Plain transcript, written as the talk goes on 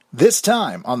This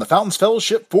time on the Fountains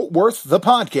Fellowship Fort Worth, the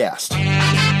podcast.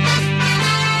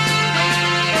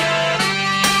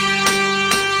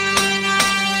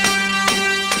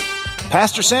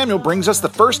 Pastor Samuel brings us the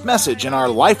first message in our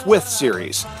Life With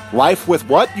series. Life with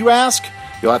what, you ask?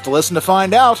 You'll have to listen to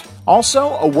find out. Also,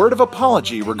 a word of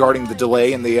apology regarding the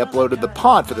delay in the upload of the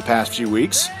pod for the past few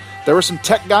weeks. There were some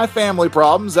tech guy family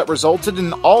problems that resulted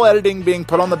in all editing being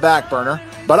put on the back burner,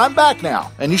 but I'm back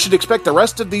now, and you should expect the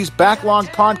rest of these backlogged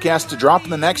podcasts to drop in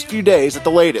the next few days at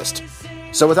the latest.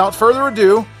 So without further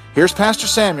ado, here's Pastor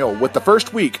Samuel with the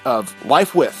first week of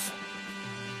Life With.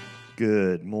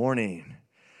 Good morning.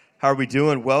 How are we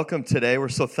doing? Welcome today. We're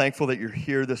so thankful that you're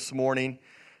here this morning.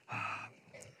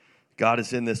 God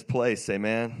is in this place,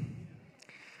 amen.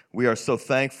 We are so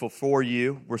thankful for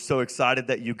you. We're so excited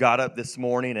that you got up this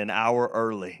morning an hour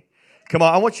early. Come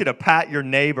on, I want you to pat your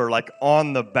neighbor like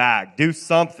on the back. Do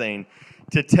something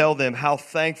to tell them how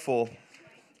thankful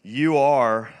you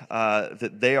are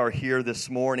that they are here this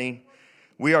morning.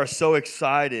 We are so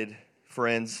excited,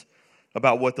 friends,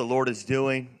 about what the Lord is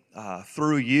doing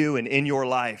through you and in your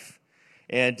life.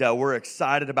 And we're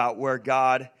excited about where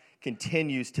God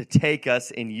continues to take us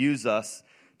and use us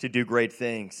to do great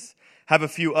things. Have a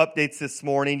few updates this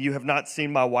morning. You have not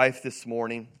seen my wife this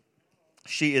morning.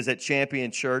 She is at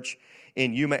Champion Church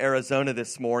in Yuma, Arizona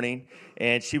this morning,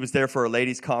 and she was there for a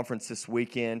ladies' conference this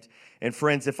weekend. And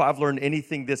friends, if I've learned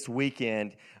anything this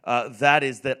weekend, that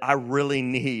is that I really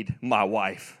need my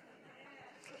wife.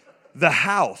 The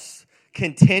house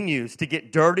continues to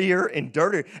get dirtier and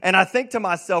dirtier, and I think to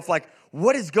myself, like,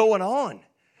 what is going on?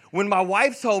 When my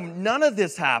wife's home, none of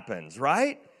this happens,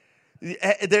 right?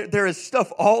 There is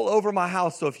stuff all over my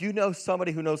house. So if you know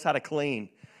somebody who knows how to clean,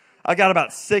 I got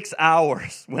about 6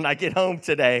 hours when I get home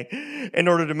today in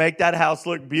order to make that house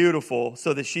look beautiful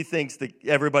so that she thinks that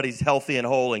everybody's healthy and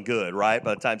whole and good, right,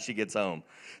 by the time she gets home.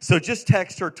 So just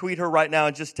text her, tweet her right now,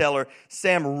 and just tell her,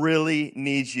 Sam really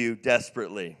needs you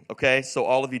desperately, okay? So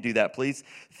all of you do that, please.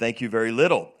 Thank you very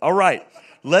little. All right.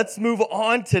 Let's move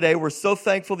on today. We're so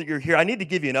thankful that you're here. I need to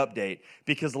give you an update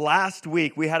because last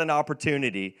week we had an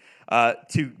opportunity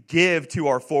to give to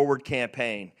our Forward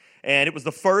campaign. And it was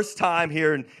the first time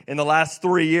here in the last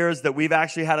 3 years that we've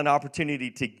actually had an opportunity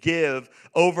to give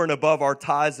over and above our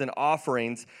tithes and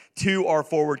offerings to our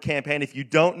Forward campaign. If you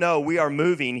don't know, we are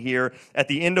moving here at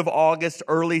the end of August,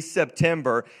 early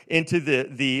September into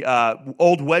the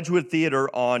old Wedgwood Theater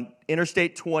on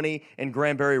Interstate 20 and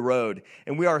Granbury Road.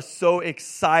 And we are so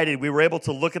excited. We were able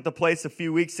to look at the place a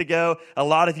few weeks ago. A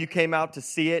lot of you came out to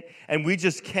see it, and we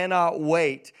just cannot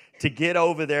wait to get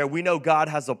over there. We know God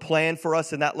has a plan for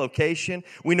us in that location.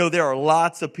 We know there are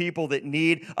lots of people that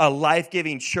need a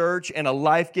life-giving church and a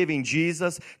life-giving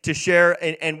Jesus to share,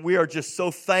 and we are just so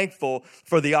thankful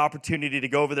for the opportunity to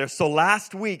go over there. So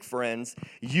last week, friends,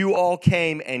 you all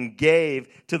came and gave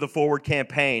to the Forward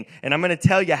campaign, and I'm going to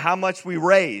tell you how much we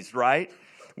raised, right?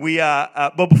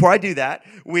 But before I do that,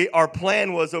 our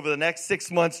plan was over the next 6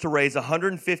 months to raise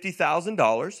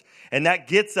 $150,000, and that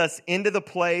gets us into the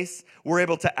place. We're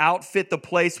able to outfit the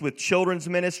place with children's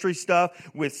ministry stuff,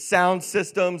 with sound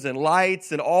systems and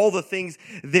lights and all the things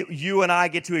that you and I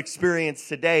get to experience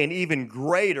today, and even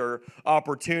greater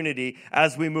opportunity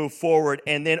as we move forward.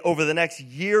 And then over the next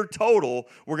year total,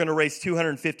 we're going to raise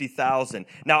 $250,000.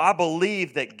 Now, I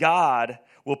believe that God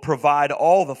will provide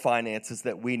all the finances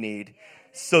that we need,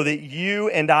 so that you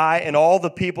and I and all the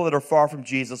people that are far from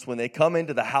Jesus, when they come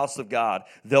into the house of God,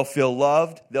 they'll feel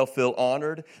loved, they'll feel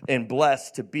honored, and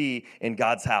blessed to be in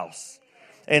God's house.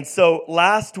 And so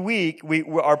last week,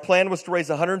 our plan was to raise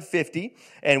 $150,000,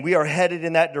 and we are headed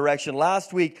in that direction.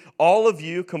 Last week, all of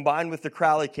you, combined with the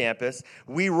Crowley campus,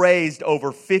 we raised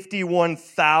over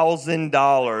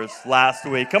 $51,000 last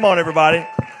week. Come on, everybody.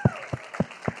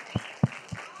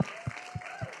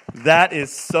 That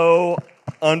is so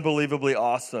unbelievably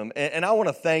awesome. And I want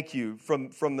to thank you from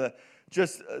the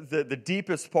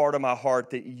deepest part of my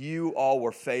heart that you all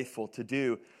were faithful to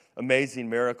do amazing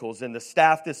miracles. And the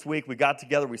staff this week, we got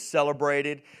together, we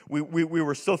celebrated. We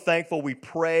were so thankful. We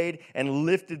prayed and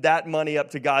lifted that money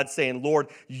up to God, saying, Lord,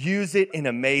 use it in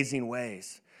amazing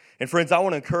ways. And friends, I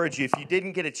want to encourage you, if you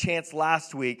didn't get a chance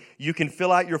last week, you can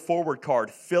fill out your Forward card.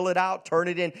 Fill it out, turn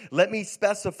it in. Let me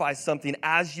specify something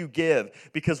as you give,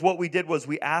 because what we did was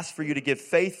we asked for you to give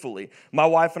faithfully. My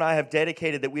wife and I have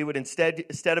dedicated that we would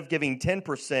instead of giving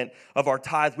 10% of our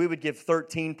tithe, we would give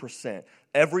 13%.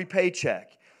 Every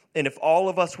paycheck, And if all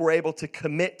of us were able to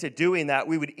commit to doing that,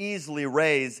 we would easily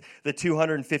raise the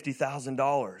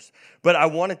 $250,000. But I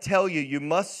want to tell you, you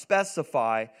must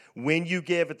specify when you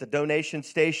give at the donation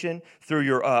station through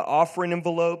your offering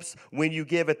envelopes, when you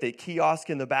give at the kiosk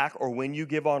in the back, or when you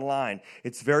give online.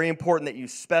 It's very important that you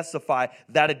specify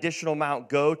that additional amount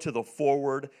go to the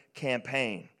Forward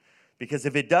campaign. Because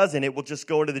if it doesn't, it will just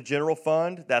go into the general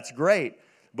fund. That's great.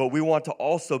 But we want to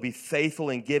also be faithful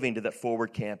in giving to that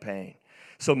Forward campaign.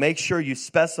 So make sure you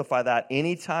specify that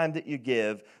anytime that you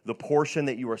give the portion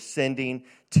that you are sending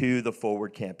to the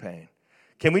Forward campaign.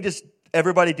 Can we just,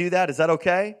 everybody do that? Is that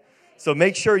okay? So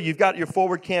make sure you've got your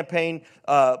Forward campaign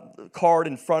card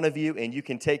in front of you, and you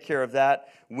can take care of that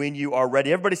when you are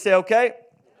ready. Everybody say okay?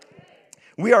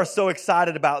 We are so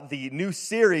excited about the new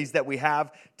series that we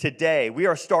have today. We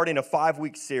are starting a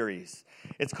 5-week series.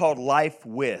 It's called Life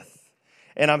With.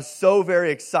 And I'm so very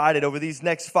excited over these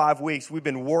next 5 weeks. We've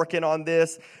been working on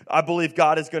this. I believe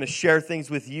God is going to share things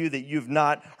with you that you've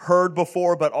not heard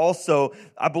before, but also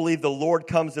I believe the Lord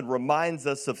comes and reminds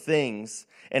us of things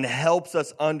and helps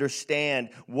us understand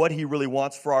what He really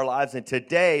wants for our lives. And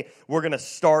today, we're going to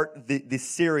start the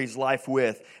series, Life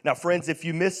With. Now, friends, if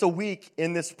you miss a week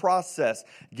in this process,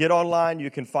 get online.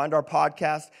 You can find our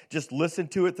podcast. Just listen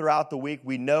to it throughout the week.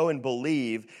 We know and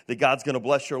believe that God's going to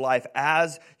bless your life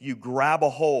as you grab a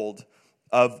hold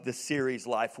of the series,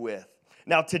 Life With.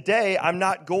 Now, today, I'm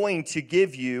not going to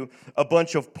give you a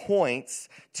bunch of points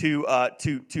to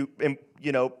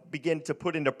begin to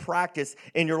put into practice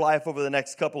in your life over the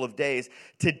next couple of days.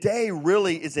 Today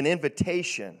really is an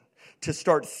invitation to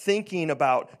start thinking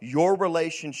about your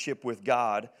relationship with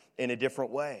God in a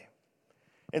different way.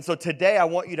 And so today I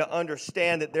want you to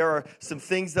understand that there are some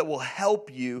things that will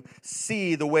help you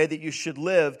see the way that you should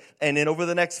live. And then over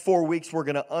the next 4 weeks, we're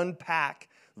going to unpack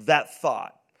that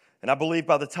thought. And I believe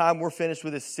by the time we're finished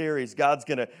with this series, God's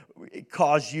going to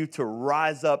cause you to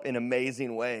rise up in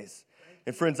amazing ways.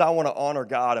 And friends, I want to honor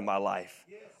God in my life.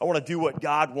 I want to do what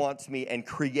God wants me and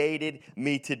created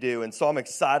me to do. And so I'm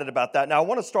excited about that. Now, I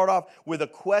want to start off with a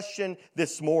question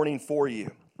this morning for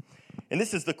you. And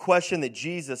this is the question that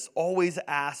Jesus always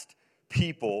asked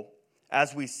people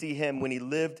as we see Him when He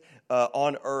lived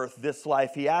on earth this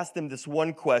life. He asked them this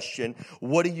one question: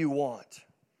 what do you want?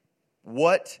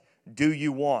 What do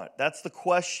you want? That's the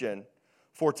question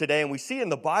for today. And we see in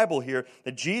the Bible here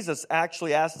that Jesus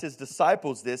actually asked His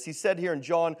disciples this. He said here in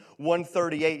John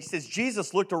 1:38, He says,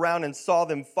 Jesus looked around and saw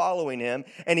them following Him,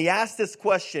 and He asked this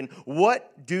question: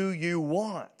 what do you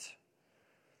want?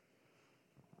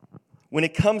 When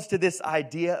it comes to this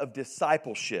idea of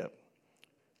discipleship,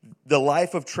 the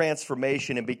life of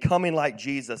transformation and becoming like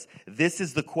Jesus, this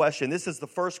is the question. This is the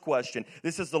first question.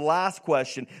 This is the last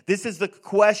question. This is the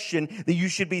question that you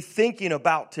should be thinking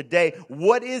about today.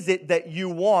 What is it that you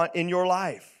want in your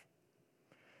life?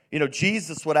 You know,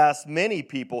 Jesus would ask many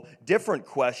people different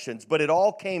questions, but it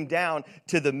all came down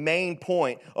to the main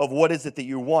point of what is it that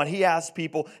you want. He asked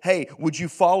people, hey, would you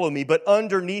follow me? But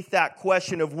underneath that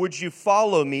question of would you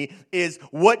follow me is,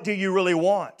 what do you really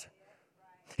want?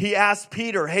 He asked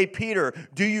Peter, hey, Peter,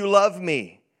 do you love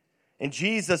me? And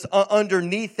Jesus,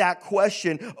 underneath that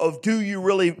question of do you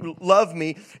really love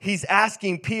me, He's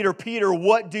asking Peter, Peter,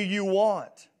 what do you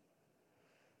want?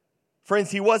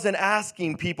 Friends, He wasn't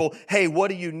asking people, hey, what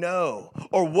do you know?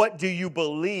 Or what do you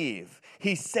believe?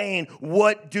 He's saying,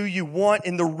 what do you want?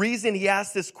 And the reason He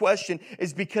asked this question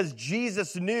is because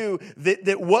Jesus knew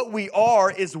that what we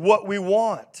are is what we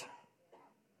want.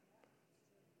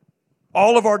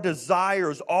 All of our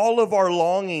desires, all of our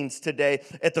longings today,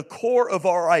 at the core of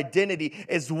our identity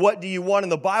is what do you want?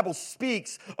 And the Bible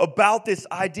speaks about this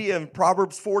idea in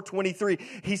Proverbs 4:23.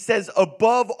 He says,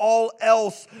 above all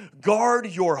else, guard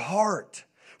your heart.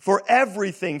 For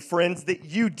everything, friends, that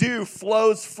you do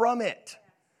flows from it.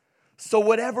 So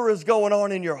whatever is going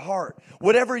on in your heart,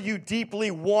 whatever you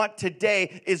deeply want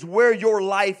today is where your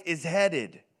life is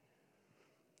headed.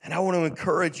 And I want to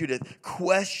encourage you to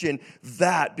question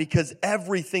that, because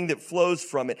everything that flows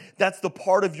from it, that's the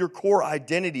part of your core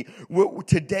identity.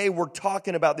 Today we're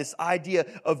talking about this idea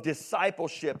of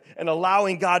discipleship and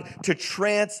allowing God to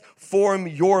transform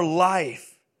your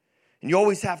life. And you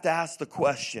always have to ask the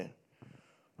question,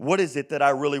 what is it that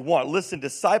I really want? Listen,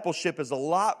 discipleship is a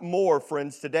lot more,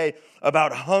 friends, today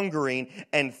about hungering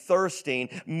and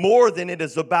thirsting more than it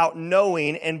is about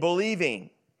knowing and believing.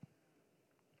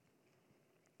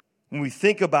 When we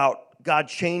think about God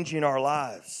changing our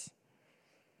lives,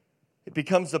 it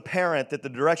becomes apparent that the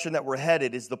direction that we're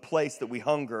headed is the place that we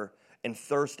hunger and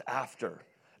thirst after.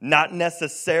 Not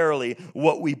necessarily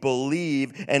what we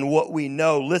believe and what we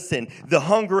know. Listen, the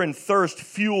hunger and thirst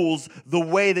fuels the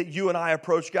way that you and I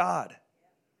approach God.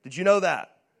 Did you know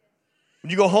that? When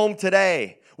you go home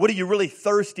today, what are you really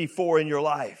thirsty for in your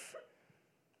life?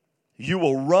 You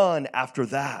will run after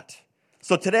that.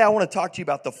 So today I want to talk to you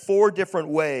about the 4 different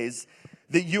ways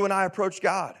that you and I approach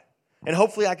God. And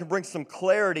hopefully I can bring some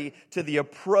clarity to the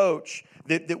approach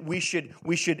that we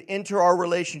should enter our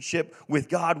relationship with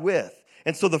God with.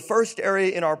 And so the first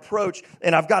area in our approach,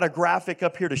 and I've got a graphic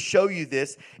up here to show you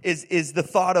this, is the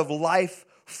thought of life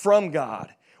from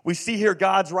God. We see here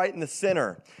God's right in the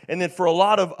center. And then for a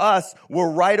lot of us, we're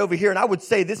right over here. And I would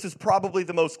say this is probably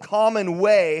the most common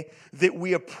way that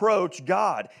we approach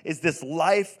God, is this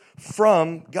life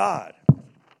from God.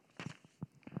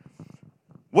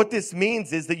 What this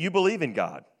means is that you believe in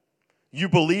God. You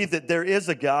believe that there is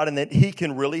a God and that He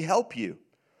can really help you.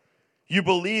 You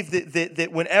believe that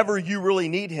whenever you really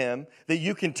need Him, that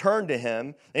you can turn to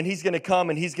Him and He's going to come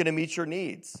and He's going to meet your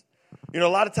needs. You know, a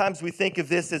lot of times we think of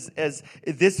this as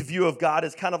this view of God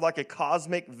as kind of like a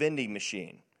cosmic vending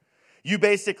machine. You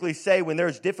basically say when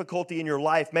there's difficulty in your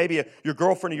life, maybe your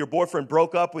girlfriend or your boyfriend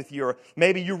broke up with you, or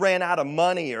maybe you ran out of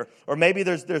money, or maybe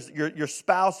there's your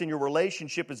spouse and your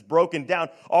relationship is broken down.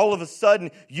 All of a sudden,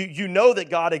 you know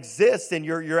that God exists, and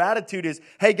your attitude is,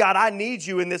 hey, God, I need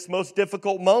you in this most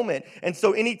difficult moment. And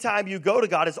so anytime you go to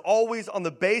God, it's always on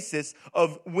the basis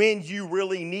of when you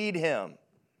really need Him.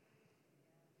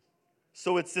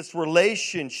 So it's this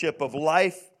relationship of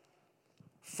life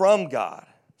from God.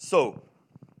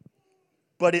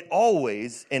 But it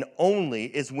always and only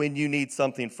is when you need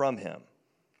something from Him.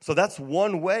 So that's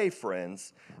one way,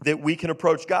 friends, that we can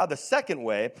approach God. The second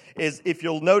way is, if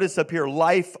you'll notice up here,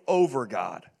 life over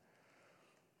God.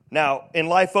 Now, in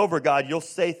life over God, you'll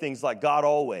say things like God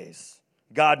always,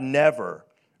 God never,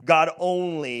 God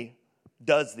only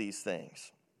does these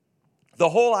things. The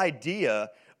whole idea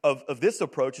of this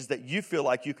approach is that you feel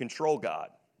like you control God.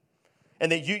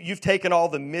 And that you've taken all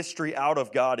the mystery out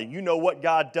of God, and you know what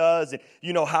God does, and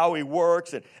you know how He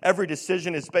works, and every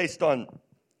decision is based on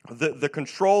the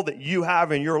control that you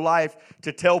have in your life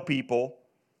to tell people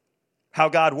how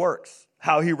God works,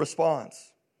 how He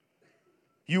responds.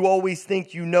 You always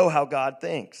think you know how God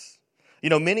thinks. You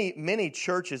know, many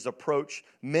churches approach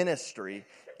ministry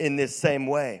in this same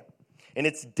way. And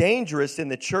it's dangerous in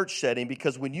the church setting,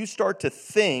 because when you start to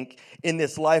think in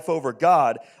this life over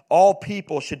God, all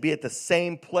people should be at the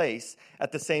same place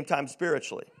at the same time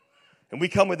spiritually. And we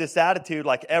come with this attitude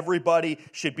like everybody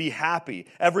should be happy.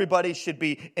 Everybody should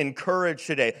be encouraged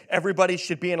today. Everybody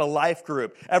should be in a life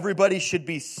group. Everybody should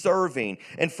be serving.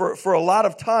 And for a lot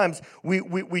of times,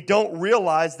 we don't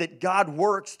realize that God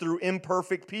works through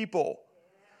imperfect people.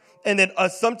 And then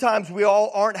sometimes we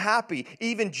all aren't happy.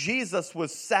 Even Jesus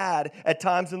was sad at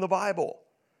times in the Bible.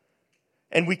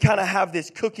 And we kind of have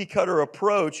this cookie cutter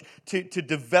approach to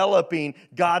developing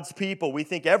God's people. We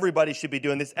think everybody should be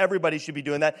doing this, everybody should be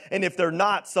doing that. And if they're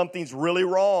not, something's really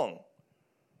wrong.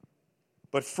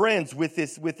 But friends, with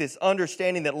this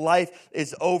understanding that life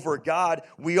is over God,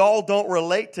 we all don't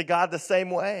relate to God the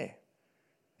same way.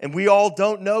 And we all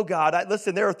don't know God.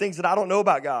 Listen, there are things that I don't know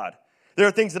about God. There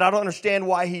are things that I don't understand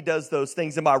why He does those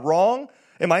things. Am I wrong?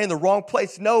 Am I in the wrong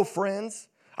place? No, friends.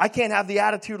 I can't have the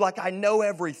attitude like I know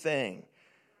everything.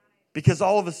 Because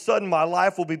all of a sudden my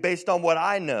life will be based on what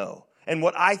I know and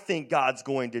what I think God's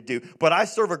going to do. But I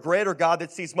serve a greater God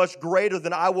that sees much greater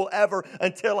than I will ever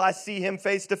until I see Him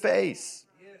face to face.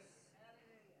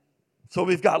 So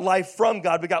we've got life from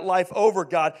God, we've got life over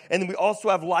God, and then we also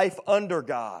have life under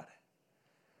God.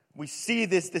 We see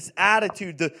this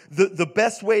attitude. The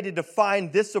best way to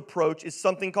define this approach is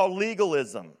something called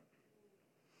legalism.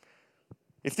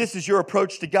 If this is your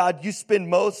approach to God, you spend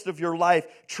most of your life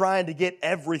trying to get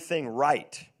everything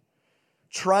right,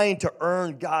 trying to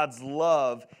earn God's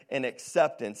love and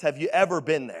acceptance. Have you ever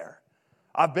been there?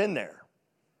 I've been there.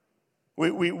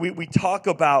 We talk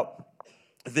about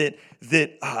that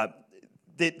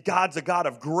God's a God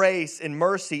of grace and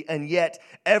mercy, and yet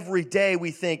every day we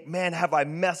think, man, have I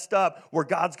messed up where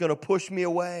God's going to push me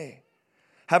away?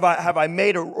 Have I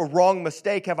made a wrong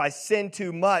mistake? Have I sinned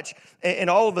too much? And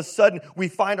all of a sudden, we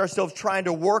find ourselves trying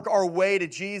to work our way to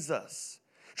Jesus,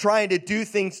 trying to do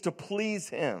things to please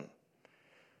Him.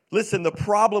 Listen, the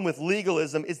problem with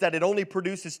legalism is that it only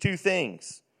produces two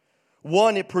things.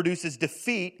 One, it produces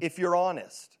defeat if you're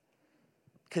honest,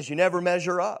 because you never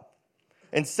measure up.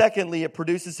 And secondly, it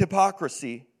produces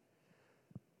hypocrisy.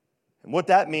 And what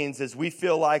that means is we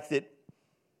feel like that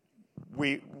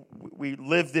we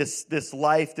live this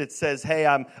life that says, hey,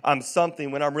 I'm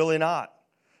something when I'm really not.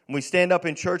 And we stand up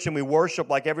in church and we worship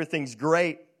like everything's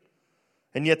great,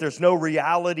 and yet there's no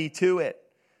reality to it.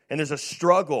 And there's a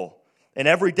struggle. And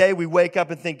every day we wake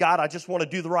up and think, God, I just want to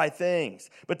do the right things.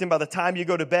 But then by the time you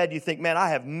go to bed, you think, man, I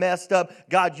have messed up.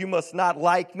 God, you must not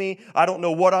like me. I don't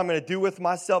know what I'm going to do with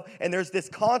myself. And there's this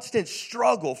constant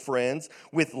struggle, friends,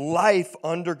 with life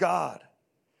under God.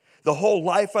 The whole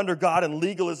life under God and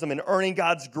legalism and earning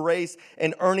God's grace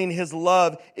and earning His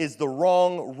love is the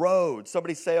wrong road.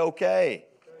 Somebody say, okay.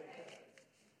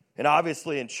 And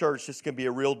obviously in church, this can be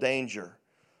a real danger.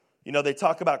 You know, they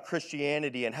talk about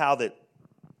Christianity and how that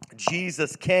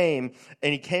Jesus came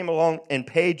and He came along and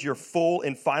paid your full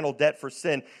and final debt for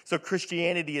sin. So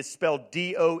Christianity is spelled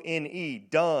D-O-N-E,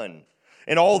 done.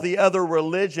 And all the other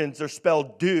religions are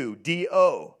spelled do,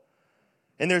 D-O.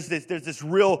 And there's this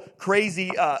real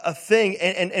crazy thing.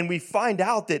 And we find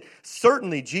out that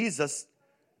certainly Jesus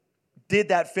did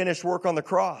that finished work on the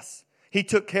cross. He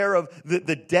took care of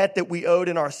the debt that we owed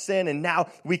in our sin, and now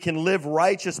we can live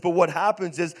righteous. But what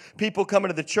happens is people come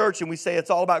into the church and we say it's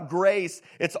all about grace.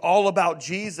 It's all about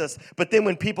Jesus. But then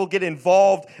when people get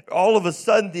involved, all of a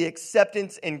sudden the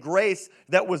acceptance and grace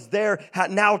that was there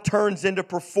now turns into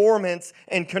performance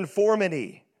and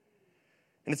conformity.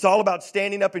 And it's all about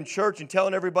standing up in church and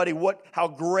telling everybody how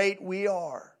great we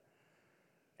are.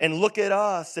 And look at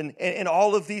us and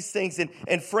all of these things.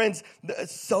 And friends,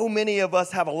 so many of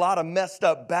us have a lot of messed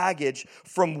up baggage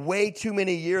from way too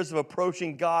many years of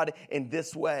approaching God in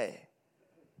this way.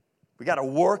 We got to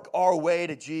work our way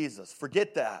to Jesus.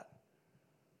 Forget that.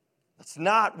 That's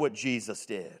not what Jesus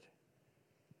did.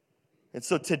 And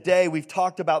so today we've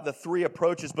talked about the three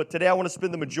approaches, but today I want to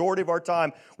spend the majority of our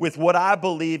time with what I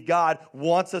believe God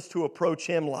wants us to approach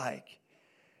Him like.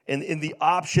 And in the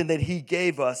option that He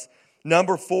gave us.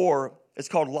 Number 4 is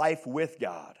called life with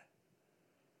God.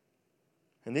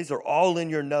 And these are all in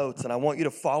your notes, and I want you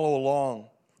to follow along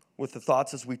with the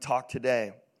thoughts as we talk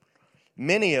today.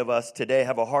 Many of us today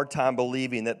have a hard time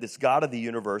believing that this God of the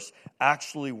universe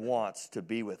actually wants to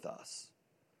be with us.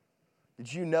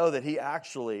 Did you know that He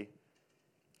actually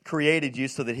created you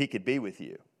so that He could be with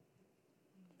you?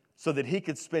 So that He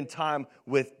could spend time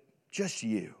with just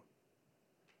you.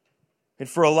 And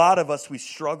for a lot of us, we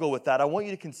struggle with that. I want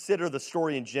you to consider the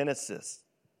story in Genesis.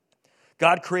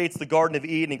 God creates the Garden of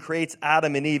Eden and creates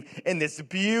Adam and Eve in this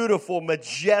beautiful,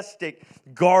 majestic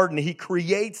garden. He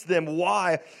creates them.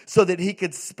 Why? So that He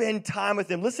could spend time with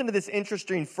them. Listen to this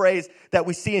interesting phrase that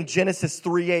we see in Genesis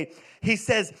 3:8. He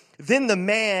says, then the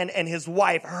man and his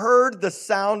wife heard the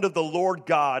sound of the Lord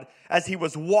God as He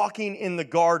was walking in the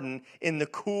garden in the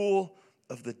cool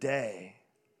of the day.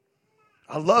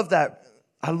 I love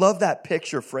that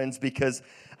picture, friends, because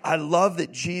I love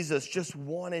that Jesus just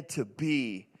wanted to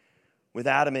be with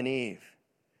Adam and Eve.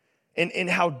 And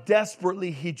how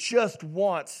desperately He just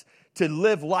wants to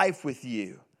live life with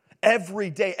you. Every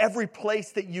day, every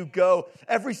place that you go,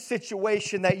 every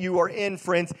situation that you are in,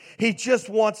 friends, He just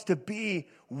wants to be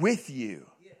with you.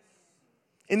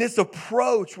 In this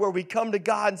approach where we come to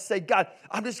God and say, God,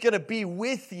 I'm just going to be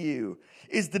with you,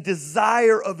 is the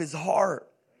desire of His heart.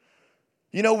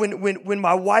 You know, when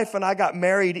my wife and I got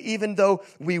married, even though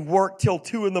we worked till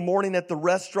 2 a.m. at the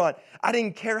restaurant, I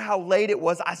didn't care how late it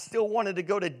was. I still wanted to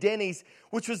go to Denny's,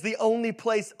 which was the only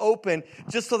place open,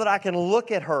 just so that I can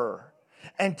look at her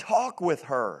and talk with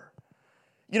her.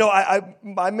 You know,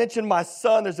 I mentioned my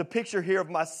son. There's a picture here of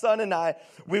my son and I.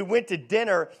 We went to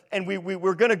dinner, and we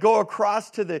were going to go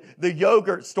across to the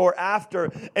yogurt store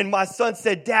after. And my son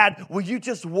said, Dad, will you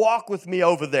just walk with me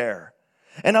over there?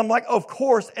 And I'm like, of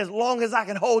course, as long as I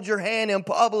can hold your hand in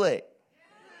public.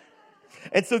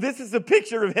 And so this is a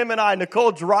picture of him and I.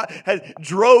 Nicole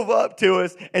drove up to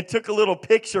us and took a little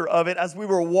picture of it as we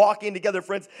were walking together,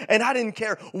 friends. And I didn't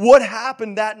care what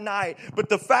happened that night. But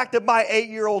the fact that my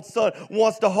 8-year-old son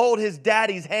wants to hold his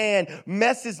daddy's hand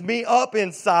messes me up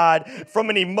inside from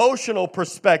an emotional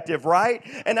perspective, right?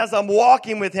 And as I'm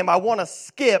walking with him, I want to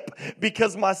skip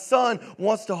because my son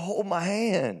wants to hold my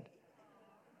hand.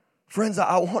 Friends,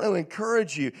 I want to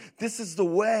encourage you. This is the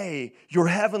way your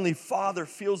Heavenly Father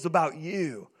feels about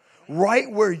you.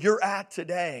 Right where you're at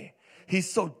today. He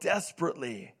so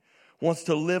desperately wants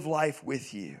to live life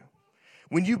with you.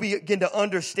 When you begin to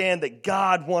understand that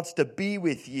God wants to be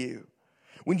with you,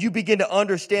 when you begin to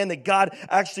understand that God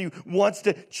actually wants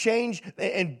to change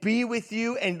and be with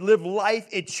you and live life,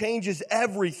 it changes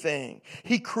everything.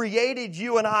 He created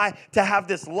you and I to have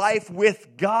this life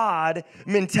with God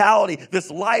mentality, this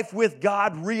life with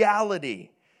God reality.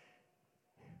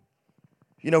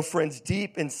 You know, friends,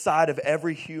 deep inside of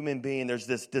every human being, there's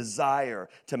this desire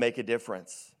to make a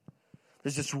difference.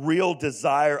 There's this real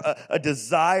desire, a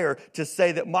desire to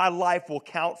say that my life will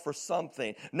count for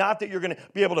something. Not that you're going to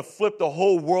be able to flip the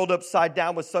whole world upside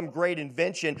down with some great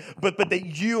invention, but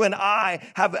that you and I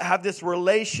have this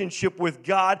relationship with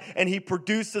God, and He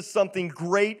produces something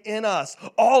great in us.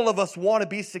 All of us want to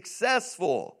be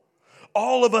successful.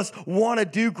 All of us want to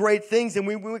do great things, and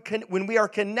when we are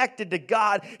connected to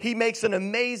God, He makes an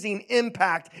amazing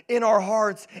impact in our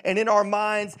hearts and in our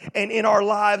minds and in our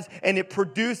lives, and it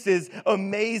produces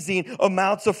amazing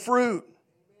amounts of fruit.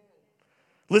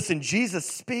 Listen, Jesus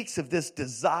speaks of this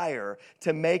desire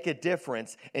to make a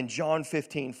difference in John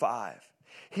 15:5.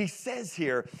 He says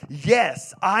here,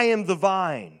 yes, I am the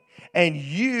vine, and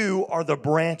you are the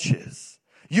branches.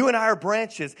 You and I are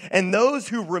branches, and those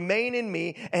who remain in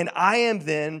me, and I am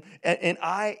them, and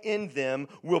I in them,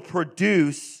 will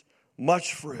produce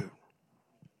much fruit.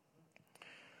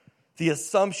 The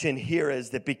assumption here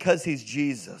is that because He's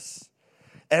Jesus,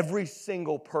 every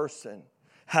single person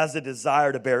has a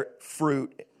desire to bear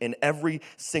fruit in every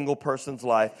single person's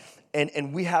life,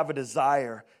 and we have a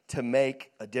desire to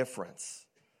make a difference.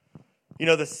 You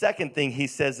know, the second thing He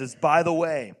says is, by the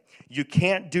way, you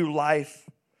can't do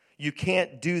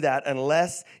that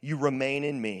unless you remain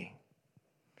in me.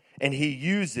 And He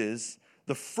uses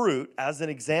the fruit as an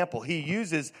example. He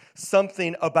uses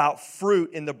something about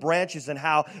fruit in the branches and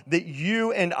how that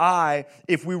you and I,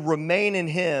 if we remain in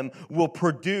Him, will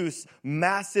produce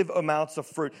massive amounts of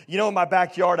fruit. You know, in my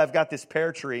backyard, I've got this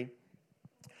pear tree,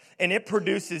 and it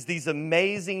produces these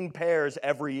amazing pears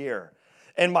every year.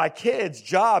 And my kids'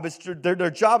 job is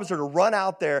their job is to run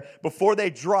out there before they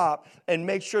drop and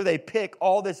make sure they pick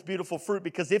all this beautiful fruit.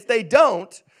 Because if they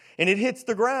don't, and it hits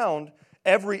the ground,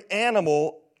 every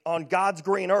animal on God's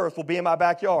green earth will be in my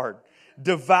backyard,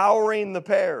 devouring the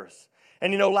pears.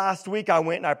 And you know, last week I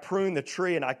went and I pruned the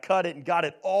tree and I cut it and got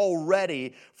it all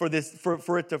ready for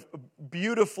it to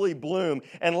beautifully bloom.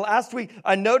 And last week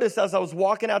I noticed as I was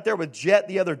walking out there with Jet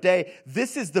the other day,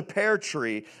 this is the pear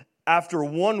tree after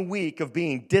 1 week of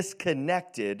being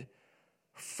disconnected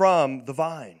from the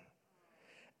vine.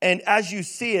 And as you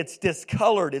see, it's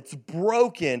discolored, it's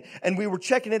broken. And we were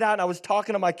checking it out, and I was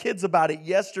talking to my kids about it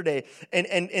yesterday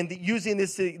and using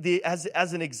this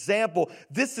as an example.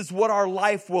 This is what our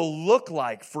life will look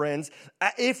like, friends,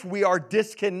 if we are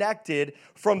disconnected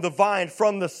from the vine,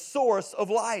 from the source of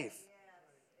life.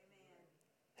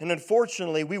 And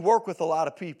unfortunately, we work with a lot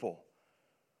of people.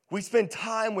 We spend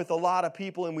time with a lot of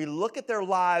people, and we look at their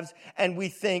lives and we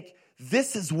think,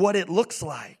 this is what it looks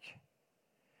like.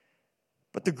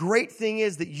 But the great thing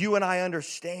is that you and I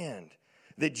understand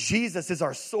that Jesus is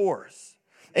our source.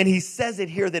 And He says it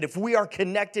here that if we are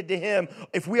connected to Him,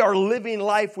 if we are living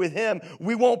life with Him,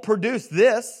 we won't produce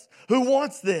this. Who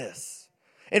wants this?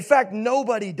 In fact,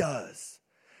 nobody does.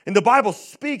 And the Bible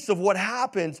speaks of what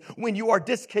happens when you are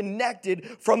disconnected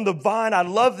from the vine. I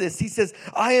love this. He says,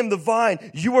 I am the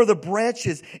vine. You are the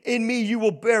branches. In me, you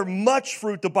will bear much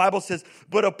fruit, the Bible says.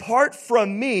 But apart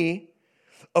from me,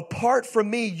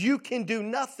 you can do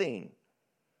nothing.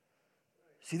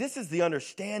 See, this is the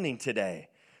understanding today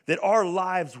that our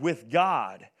lives with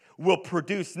God will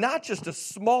produce not just a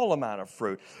small amount of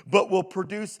fruit, but will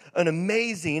produce an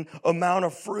amazing amount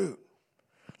of fruit.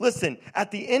 Listen,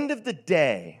 at the end of the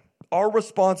day, our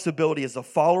responsibility as a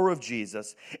follower of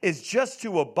Jesus is just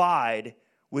to abide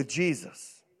with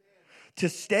Jesus, to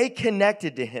stay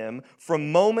connected to Him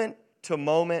from moment to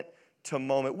moment to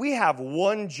moment. We have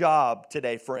one job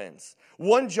today, friends.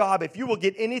 One job, if you will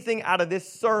get anything out of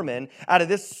this sermon, out of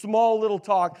this small little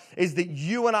talk, is that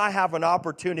you and I have an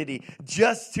opportunity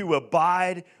just to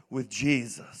abide with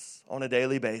Jesus on a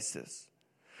daily basis.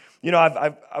 You know,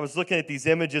 I was looking at these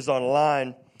images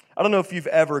online. I don't know if you've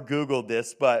ever Googled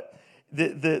this, but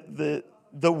the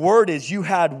word is you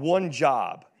had one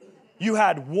job. You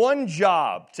had one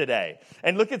job today.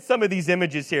 And look at some of these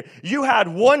images here. You had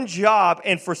one job,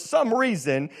 and for some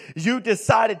reason, you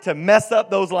decided to mess up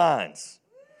those lines.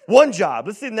 One job.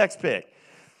 Let's see the next pic.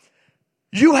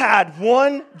 You had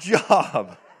one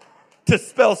job to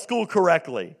spell school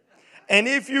correctly. And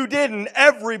if you didn't,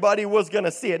 everybody was going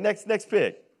to see it. Next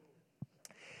pic.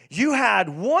 You had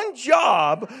one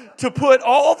job to put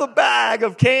all the bag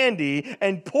of candy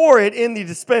and pour it in the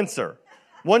dispenser.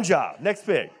 One job. Next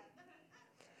pic.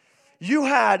 You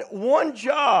had one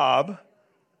job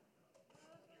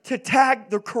to tag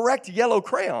the correct yellow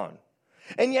crayon.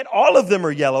 And yet all of them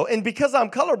are yellow. And because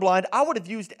I'm colorblind, I would have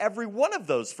used every one of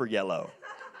those for yellow.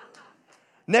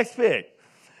 Next pic.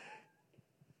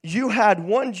 You had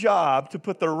one job to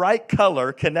put the right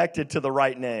color connected to the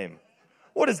right name.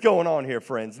 What is going on here,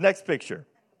 friends? Next picture.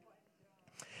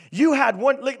 You had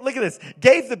one, look at this,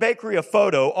 gave the bakery a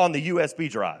photo on the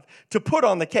USB drive to put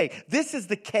on the cake. This is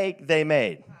the cake they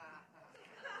made.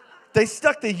 They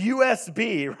stuck the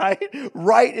USB,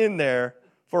 right in there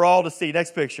for all to see.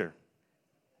 Next picture.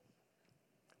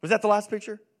 Was that the last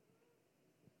picture?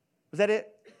 Was that it?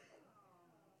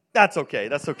 That's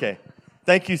okay.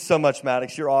 Thank you so much,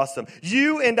 Maddox. You're awesome.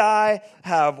 You and I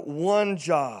have one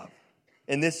job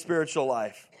in this spiritual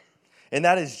life, and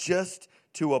that is just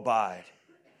to abide.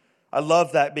 I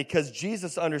love that because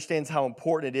Jesus understands how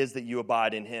important it is that you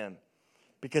abide in him.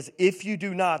 Because if you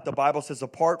do not, the Bible says,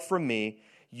 apart from me,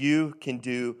 you can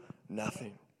do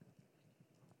nothing.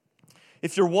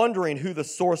 If you're wondering who the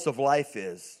source of life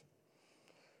is,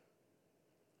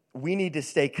 we need to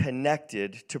stay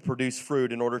connected to produce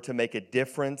fruit in order to make a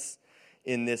difference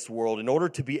in this world, in order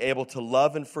to be able to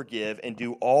love and forgive and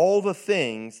do all the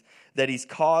things that he's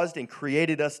caused and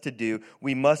created us to do.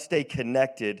 We must stay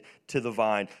connected to the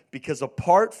vine, because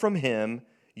apart from him,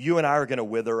 you and I are going to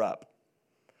wither up.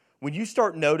 When you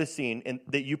start noticing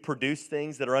that you produce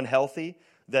things that are unhealthy,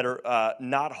 that are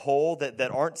not whole, that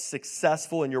aren't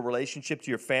successful in your relationship to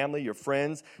your family, your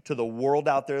friends, to the world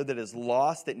out there that is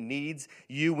lost, that needs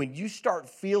you, when you start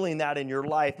feeling that in your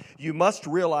life, you must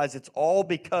realize it's all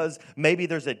because maybe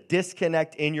there's a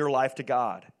disconnect in your life to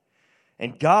God.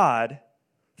 And God,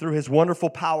 through his wonderful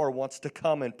power, wants to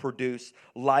come and produce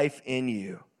life in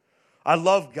you. I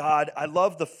love God. I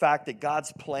love the fact that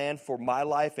God's plan for my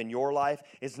life and your life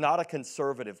is not a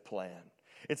conservative plan.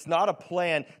 It's not a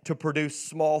plan to produce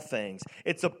small things.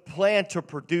 It's a plan to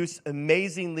produce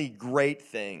amazingly great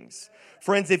things.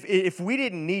 Friends, if we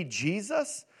didn't need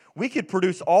Jesus, we could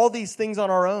produce all these things on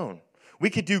our own.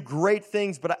 We could do great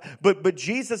things, but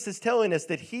Jesus is telling us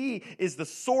that he is the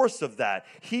source of that.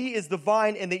 He is the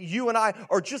vine, and that you and I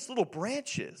are just little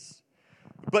branches.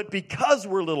 But because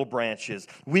we're little branches,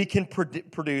 we can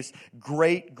produce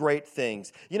great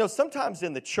things. You know, sometimes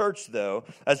in the church, though,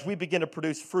 as we begin to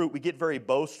produce fruit, we get very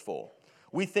boastful.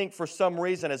 We think for some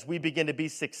reason as we begin to be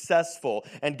successful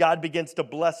and God begins to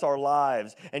bless our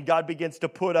lives and God begins to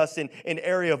put us in an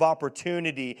area of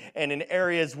opportunity and in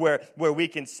areas where we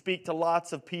can speak to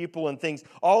lots of people and things,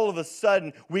 all of a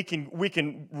sudden we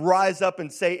can rise up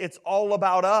and say it's all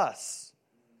about us.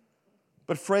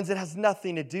 But friends, it has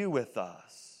nothing to do with us.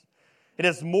 It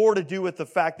has more to do with the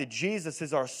fact that Jesus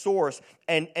is our source,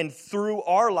 and through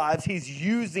our lives, he's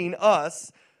using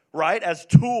us, right, as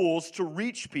tools to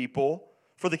reach people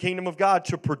for the kingdom of God,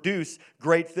 to produce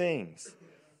great things.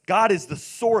 God is the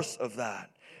source of that.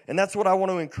 And that's what I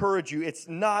want to encourage you. It's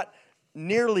not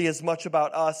nearly as much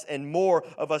about us and more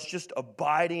of us just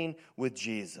abiding with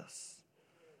Jesus.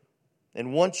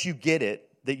 And once you get it,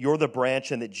 that you're the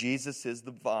branch and that Jesus is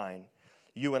the vine,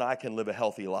 you and I can live a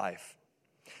healthy life.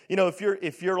 You know,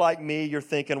 if you're like me, you're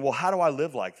thinking, well, how do I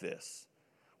live like this?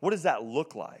 What does that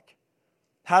look like?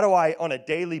 How do I, on a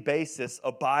daily basis,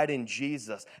 abide in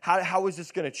Jesus? How is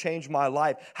this going to change my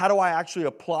life? How do I actually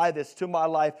apply this to my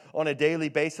life on a daily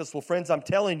basis? Well, friends, I'm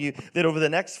telling you that over the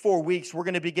next 4 weeks, we're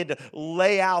going to begin to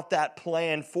lay out that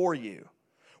plan for you.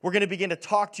 We're going to begin to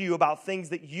talk to you about things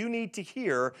that you need to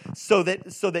hear so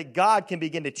that God can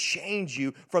begin to change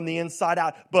you from the inside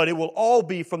out. But it will all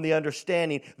be from the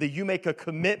understanding that you make a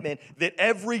commitment that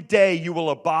every day you will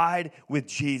abide with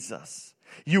Jesus.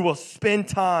 You will spend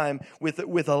time with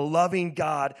a loving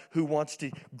God who wants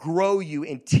to grow you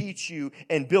and teach you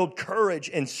and build courage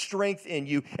and strength in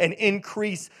you and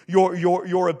increase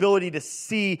your ability to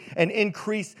see and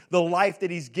increase the life that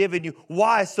he's given you.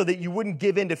 Why? So that you wouldn't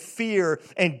give in to fear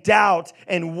and doubt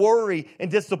and worry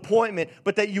and disappointment,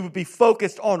 but that you would be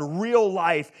focused on real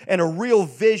life and a real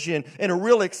vision and a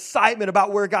real excitement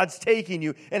about where God's taking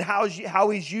you and how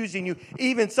he's using you.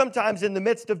 Even sometimes in the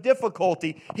midst of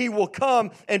difficulty, he will come.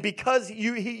 And because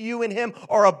you and him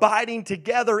are abiding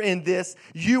together in this,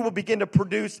 you will begin to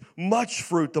produce much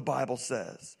fruit, the Bible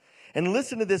says. And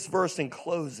listen to this verse in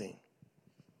closing.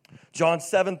 John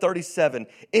 7:37,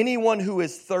 anyone who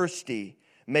is thirsty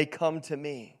may come to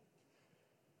me.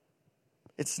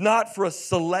 It's not for a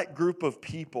select group of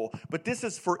people, but this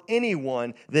is for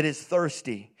anyone that is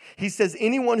thirsty. He says,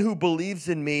 anyone who believes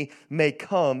in me may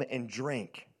come and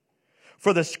drink.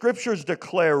 For the scriptures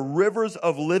declare rivers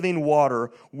of living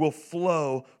water will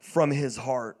flow from his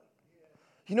heart.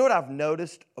 You know what I've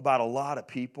noticed about a lot of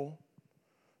people?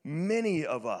 Many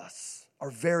of us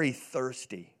are very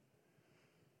thirsty.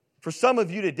 For some of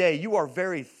you today, you are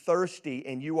very thirsty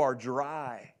and you are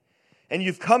dry. And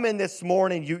you've come in this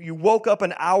morning, you woke up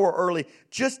an hour early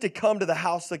just to come to the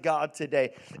house of God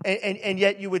today. And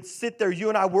yet you would sit there, you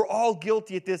and I, we're all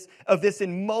guilty of this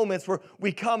in moments where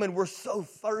we come and we're so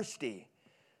thirsty.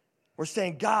 We're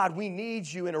saying, God, we need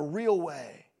you in a real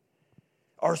way.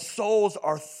 Our souls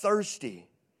are thirsty.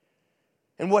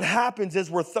 And what happens is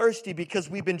we're thirsty because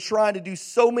we've been trying to do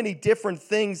so many different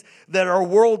things that our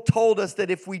world told us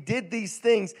that if we did these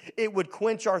things, it would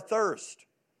quench our thirst.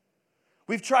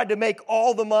 We've tried to make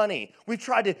all the money. We've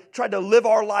tried to live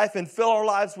our life and fill our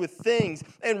lives with things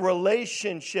and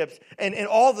relationships and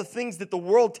all the things that the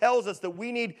world tells us that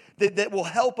we need that will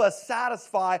help us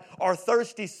satisfy our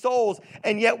thirsty souls.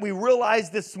 And yet we realize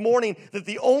this morning that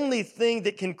the only thing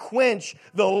that can quench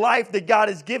the life that God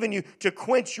has given you to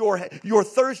quench your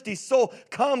thirsty soul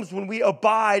comes when we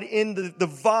abide in the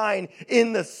vine,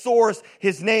 in the source.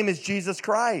 His name is Jesus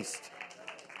Christ.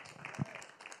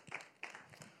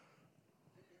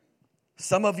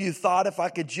 Some of you thought if I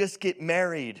could just get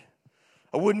married,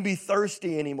 I wouldn't be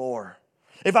thirsty anymore.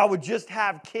 If I would just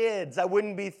have kids, I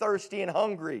wouldn't be thirsty and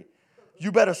hungry.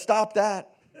 You better stop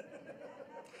that.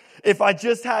 If I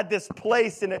just had this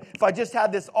place and if I just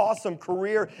had this awesome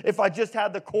career, if I just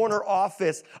had the corner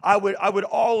office, I would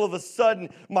all of a sudden,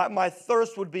 my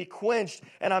thirst would be quenched.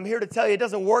 And I'm here to tell you, it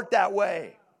doesn't work that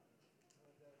way.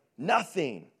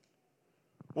 Nothing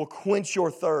will quench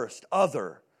your thirst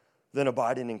other than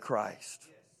abiding in Christ.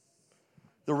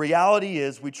 The reality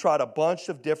is we tried a bunch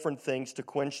of different things to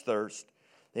quench thirst,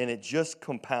 and it just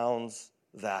compounds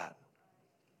that.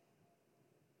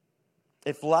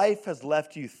 If life has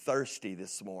left you thirsty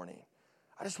this morning,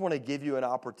 I just want to give you an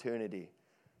opportunity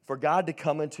for God to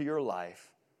come into your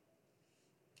life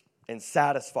and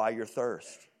satisfy your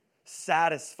thirst,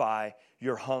 satisfy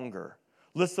your hunger.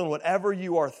 Listen, whatever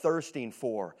you are thirsting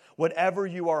for, whatever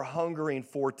you are hungering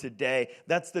for today,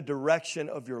 that's the direction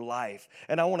of your life.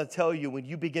 And I want to tell you, when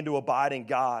you begin to abide in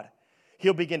God,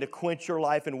 He'll begin to quench your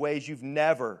life in ways you've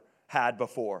never had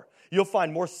before. You'll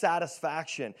find more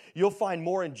satisfaction. You'll find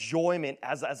more enjoyment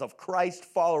as a Christ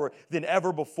follower than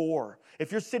ever before.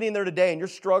 If you're sitting there today and you're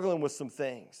struggling with some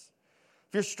things,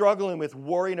 if you're struggling with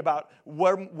worrying about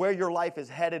where your life is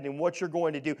headed and what you're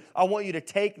going to do, I want you to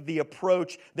take the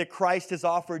approach that Christ has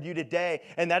offered you today,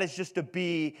 and that is just to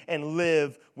be and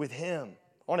live with Him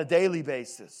on a daily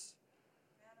basis.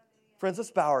 Friends,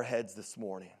 let's bow our heads this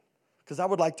morning because I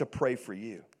would like to pray for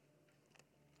you.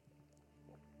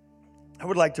 I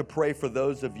would like to pray for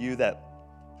those of you that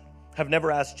have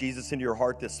never asked Jesus into your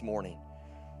heart this morning.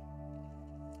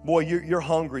 Boy, you're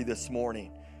hungry this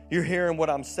morning. You're hearing what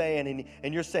I'm saying,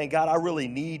 and you're saying, God, I really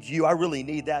need you. I really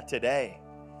need that today.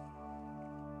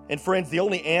 And friends, the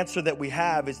only answer that we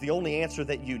have is the only answer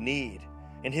that you need.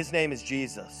 And His name is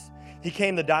Jesus. He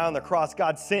came to die on the cross.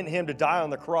 God sent Him to die on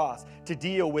the cross to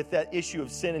deal with that issue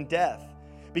of sin and death.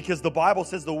 Because the Bible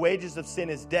says the wages of sin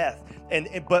is death.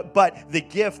 But the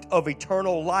gift of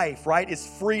eternal life, right, is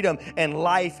freedom and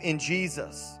life in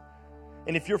Jesus.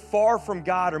 And if you're far from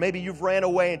God, or maybe you've ran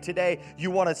away and today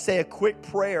you want to say a quick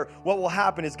prayer, what will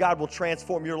happen is God will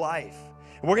transform your life.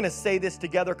 And we're going to say this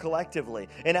together collectively.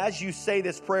 And as you say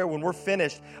this prayer, when we're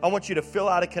finished, I want you to fill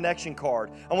out a connection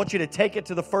card. I want you to take it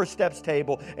to the First Steps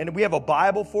table. And we have a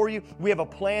Bible for you. We have a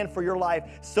plan for your life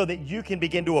so that you can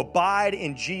begin to abide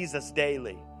in Jesus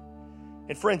daily.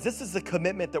 And friends, this is the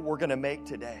commitment that we're going to make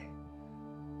today.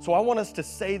 So I want us to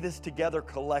say this together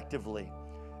collectively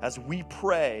as we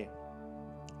pray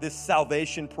this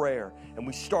salvation prayer and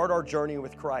we start our journey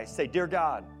with Christ. Say, Dear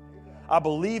God, I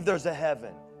believe there's a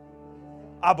heaven.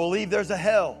 I believe there's a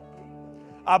hell.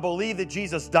 I believe that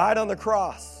Jesus died on the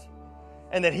cross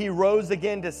and that He rose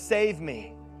again to save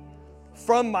me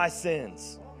from my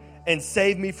sins and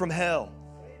save me from hell.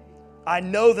 I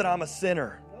know that I'm a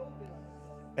sinner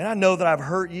and I know that I've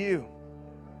hurt you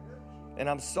and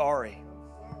I'm sorry.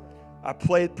 I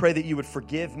pray that you would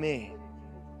forgive me.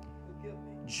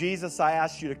 Jesus, I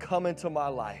ask you to come into my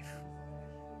life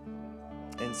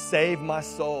and save my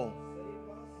soul.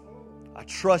 I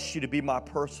trust you to be my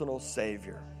personal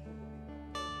Savior.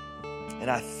 And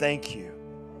I thank you.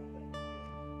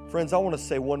 Friends, I want to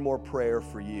say one more prayer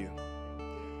for you.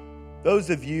 Those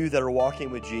of you that are walking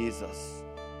with Jesus,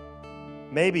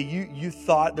 maybe you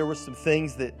thought there were some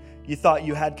things that you thought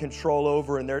you had control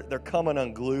over and they're coming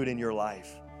unglued in your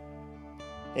life.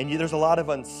 And there's a lot of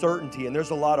uncertainty and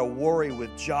there's a lot of worry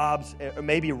with jobs,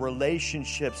 maybe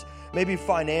relationships, maybe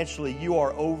financially. You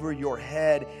are over your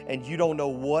head and you don't know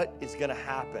what is going to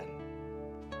happen.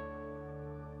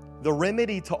 The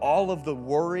remedy to all of the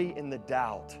worry and the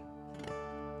doubt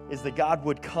is that God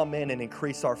would come in and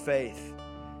increase our faith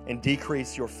and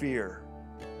decrease your fear.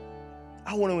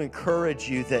 I want to encourage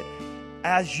you that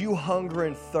as you hunger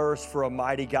and thirst for a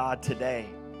mighty God today,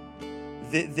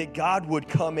 that God would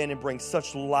come in and bring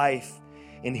such life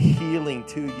and healing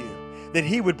to you. that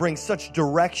he would bring such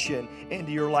direction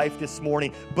into your life this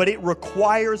morning. But it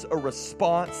requires a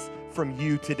response from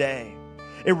you today.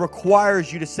 It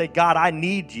requires you to say, God, I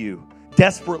need you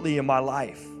desperately in my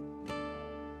life.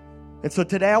 And so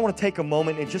today I want to take a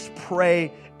moment and just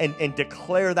pray and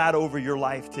declare that over your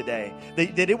life today.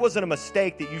 That it wasn't a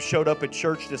mistake that you showed up at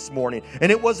church this morning.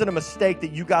 And it wasn't a mistake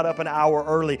that you got up an hour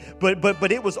early.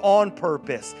 But it was on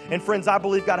purpose. And friends, I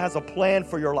believe God has a plan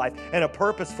for your life and a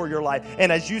purpose for your life.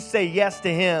 And as you say yes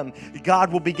to him,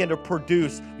 God will begin to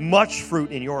produce much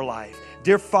fruit in your life.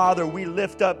 Dear Father, we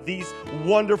lift up these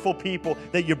wonderful people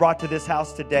that you brought to this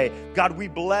house today. God, we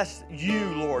bless you,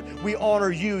 Lord. We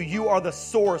honor you. You are the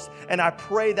source. And I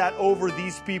pray that over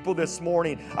these people this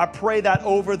morning. I pray that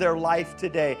over their life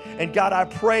today. And God, I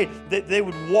pray that they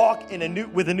would walk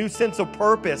with a new sense of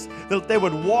purpose, that they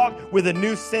would walk with a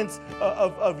new sense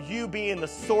of you being the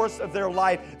source of their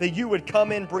life, that you would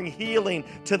come in, bring healing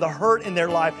to the hurt in their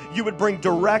life. You would bring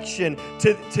direction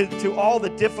to all the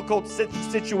difficult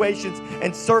situations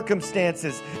and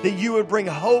circumstances, that you would bring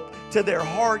hope to their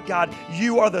heart, God.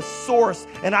 You are the source.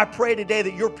 And I pray today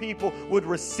that your people would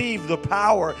receive the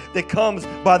power that comes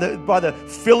by the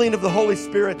filling of the Holy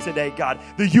Spirit today, God.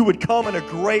 That you would come in a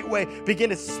great way. Begin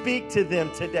to speak to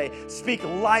them today. Speak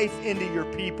life into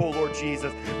your people, Lord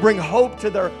Jesus. Bring hope to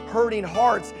their hurting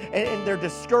hearts and their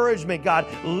discouragement, God.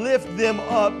 Lift them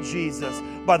up, Jesus,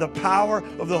 by the power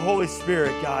of the Holy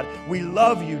Spirit, God. We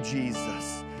love you,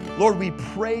 Jesus. Lord, we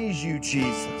praise you,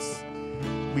 Jesus.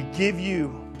 We give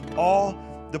you all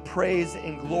the praise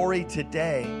and glory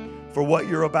today for what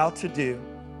you're about to do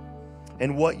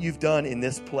and what you've done in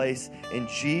this place. In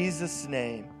Jesus'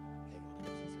 name,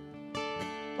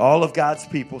 all of God's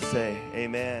people say,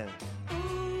 amen.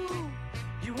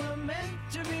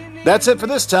 That's it for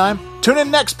this time. Tune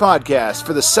in next podcast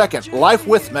for the second Life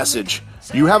With message.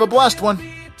 You have a blessed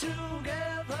one.